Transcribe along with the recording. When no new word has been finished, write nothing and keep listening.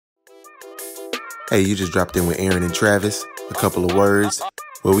Hey, you just dropped in with Erin and Travis, a couple of words,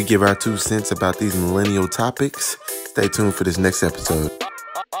 where we give our 2 cents about these millennial topics. Stay tuned for this next episode.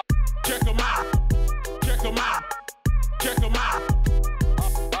 Check 'em out. Check 'em out. Check 'em out.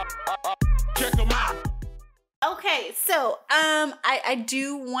 Check 'em out. Okay, so I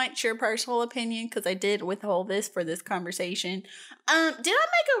do want your personal opinion because I did withhold this for this conversation. Did I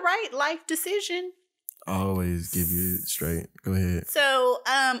make a right life decision? I always give you it straight. Go ahead. So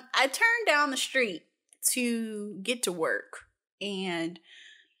I turned down the street to get to work, and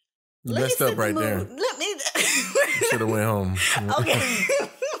You messed up right there. Let me Should have went home. Okay.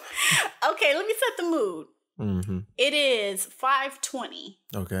 Okay, let me set the mood. Mm-hmm. It is 5:20.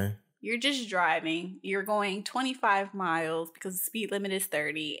 Okay. You're just driving. You're going 25 miles because the speed limit is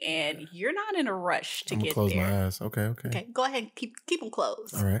 30, and you're not in a rush to I'm gonna get close there. my eyes. Okay. Okay, go ahead. Keep them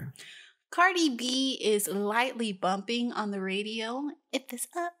closed. All right. Cardi B is lightly bumping on the radio. If it's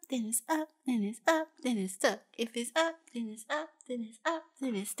up, then it's up, then it's up, then it's stuck. If it's up, then it's up, then it's up,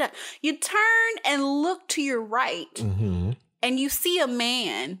 then it's stuck. You turn and look to your right, Mm-hmm. and you see a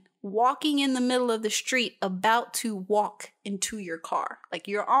man walking in the middle of the street about to walk into your car. Like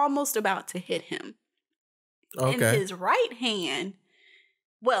you're almost about to hit him. Okay. In his right hand,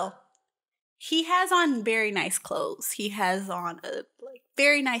 well, he has on very nice clothes. He has on a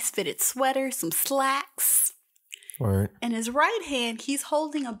very nice fitted sweater, some slacks. Word. In his right hand, he's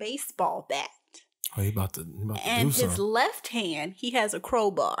holding a baseball bat. Oh, he about to And do his something. left hand, he has a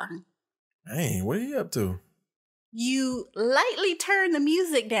crowbar. Dang, what are you up to? You lightly turn the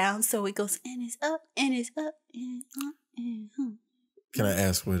music down so it goes, and it's up, and it's up, and it's up, and it's up. Can I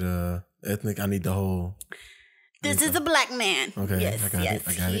ask what ethnic? I need the whole. This is a black man. Okay, Yes, I got yes. it,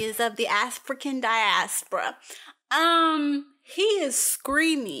 I got He it. is of the African diaspora. He is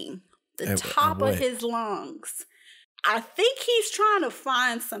screaming the At top what? of his lungs. I think he's trying to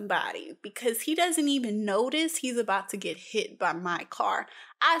find somebody because he doesn't even notice he's about to get hit by my car.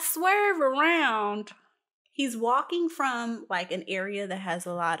 I swerve around. He's walking from like an area that has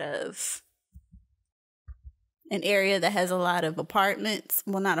a lot of apartments.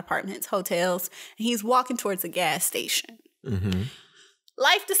 Well, not apartments, hotels. And he's walking towards a gas station. Mm-hmm.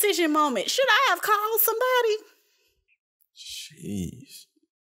 Life decision moment. Should I have called somebody? Jeez.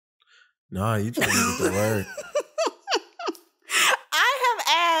 Nah, you trying to get the word. I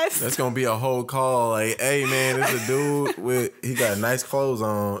have asked. That's gonna be a whole call. Like, hey man, it's a dude he got nice clothes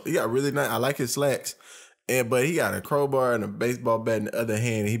on. He got really nice. I like his slacks. But he got a crowbar and a baseball bat in the other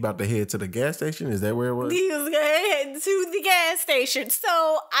hand. And he about to head to the gas station. Is that where it was? He was going to head to the gas station. So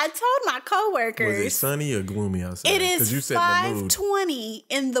I told my coworkers. Was it sunny or gloomy outside? It is 'Cause you set the mood. 5:20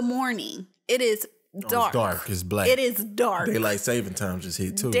 in the morning. It is dark. It's dark. It's black. It is dark. Daylight saving time just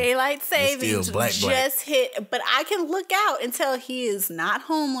hit too. Daylight savings still black. just hit. But I can look out and tell he is not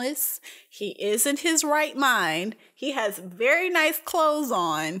homeless. He is in his right mind. He has very nice clothes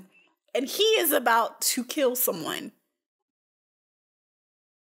on. And he is about to kill someone.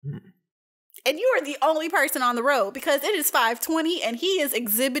 And you are the only person on the road because it is 5:20 and he is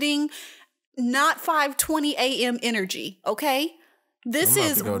exhibiting not 5:20 a.m. energy, okay? This I'm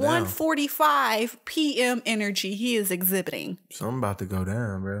about is to go down. 1:45 p.m. energy he is exhibiting. Something about to go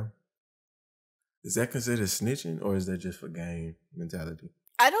down, bro. Is that considered snitching or is that just for gang mentality?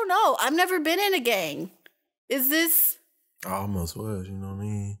 I don't know. I've never been in a gang. Is this... I almost was, you know what I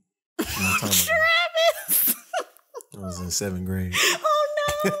mean? A long time ago. Travis! I was in 7th grade. Oh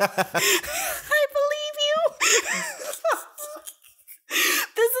no! I believe you.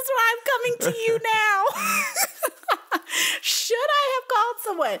 This is why I'm coming to you now. Should I have called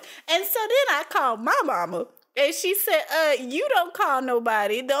someone? And so then I called my mama. And she said, you don't call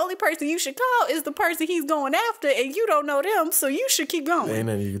nobody. The only person you should call is the person he's going after, and you don't know them, so you should keep going. Ain't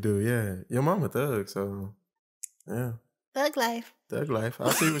nothing you can do, yeah. Your mama thug, so yeah. Thug life. Thug life.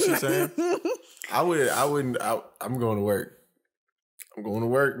 I see what she's saying. I'm going to work. I'm going to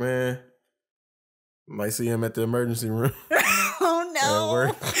work, man. Might see him at the emergency room. Oh At no.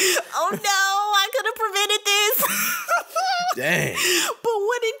 work. Oh no, I could have prevented this. Dang. But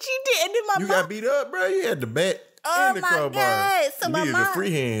what did you do? And then my You mom, got beat up, bro. You had the bat Oh and the my crowbar. God. So you my needed mom- a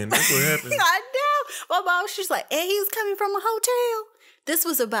free hand. That's what happened. I know. My mom, she's like, and he was coming from a hotel. This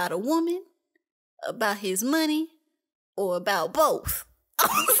was about a woman, about his money, or about both. I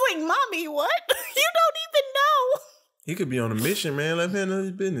was like, Mommy, what? You don't even know. He could be on a mission, man. Let him know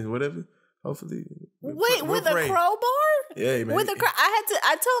his business, whatever. Hopefully. Wait, with a Ray. crowbar? Yeah, man. I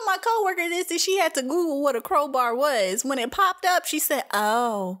told my coworker this, and she had to Google what a crowbar was. When it popped up, she said,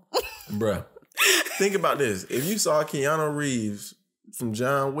 "Oh, Bruh. Think about this. If you saw Keanu Reeves from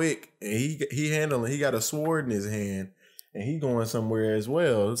John Wick and he got a sword in his hand and he going somewhere as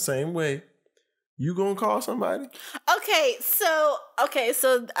well, the same way, you gonna call somebody? Okay, so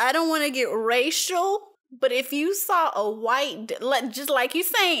I don't want to get racial, but if you saw a white, just like you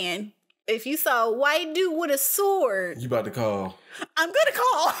saying, if you saw a white dude with a sword, You about to call? I'm gonna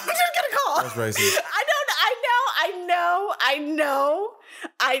call. I'm just gonna call. That's racist.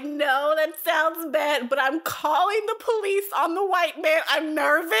 I know that sounds bad, but I'm calling the police on the white man. I'm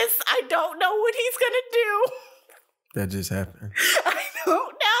nervous. I don't know what he's gonna do. That just happened. I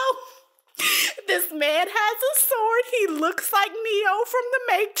don't know. This man has a sword. He looks like Neo from the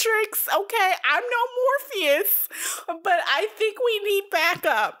Matrix. Okay, I'm no Morpheus, but I think we need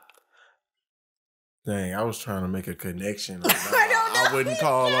backup. Dang, I was trying to make a connection. I don't know. I wouldn't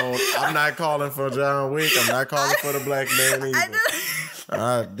call on. I'm not calling for John Wick. I'm not calling for the black man either.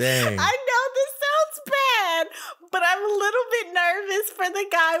 Dang. I know this sounds bad, but I'm a little bit nervous for the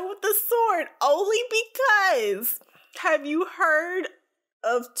guy with the sword, only because have you heard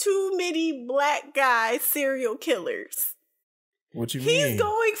of too many black guy serial killers? What you mean? He's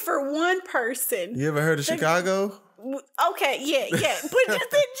going for one person. You ever heard of Chicago? Okay, yeah. But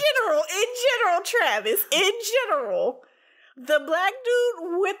just in general, Travis, in general, the black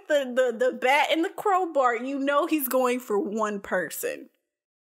dude with the bat and the crowbar, you know he's going for one person.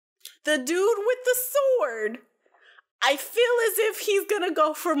 The dude with the sword, I feel as if he's gonna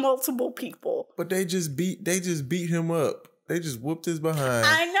go for multiple people. But they just beat him up. They just whooped his behind.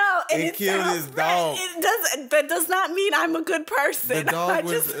 I know, and it killed his dog. That does not mean I'm a good person.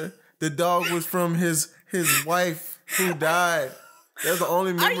 The dog was from his wife who died. That's the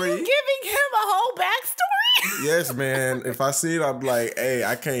only memory. Are you giving him a whole backstory? Yes, man. If I see it, I'm like, hey,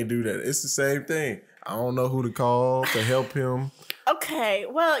 I can't do that. It's the same thing. I don't know who to call to help him. Okay,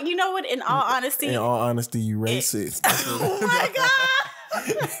 well, you know what? In all honesty, you racist. Oh my God.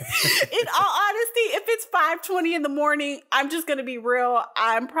 In all honesty, if it's 5:20 in the morning, I'm just gonna be real.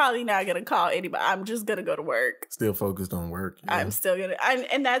 I'm probably not gonna call anybody. I'm just gonna go to work. Still focused on work. Yeah. I'm still gonna.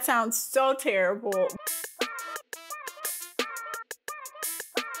 And that sounds so terrible.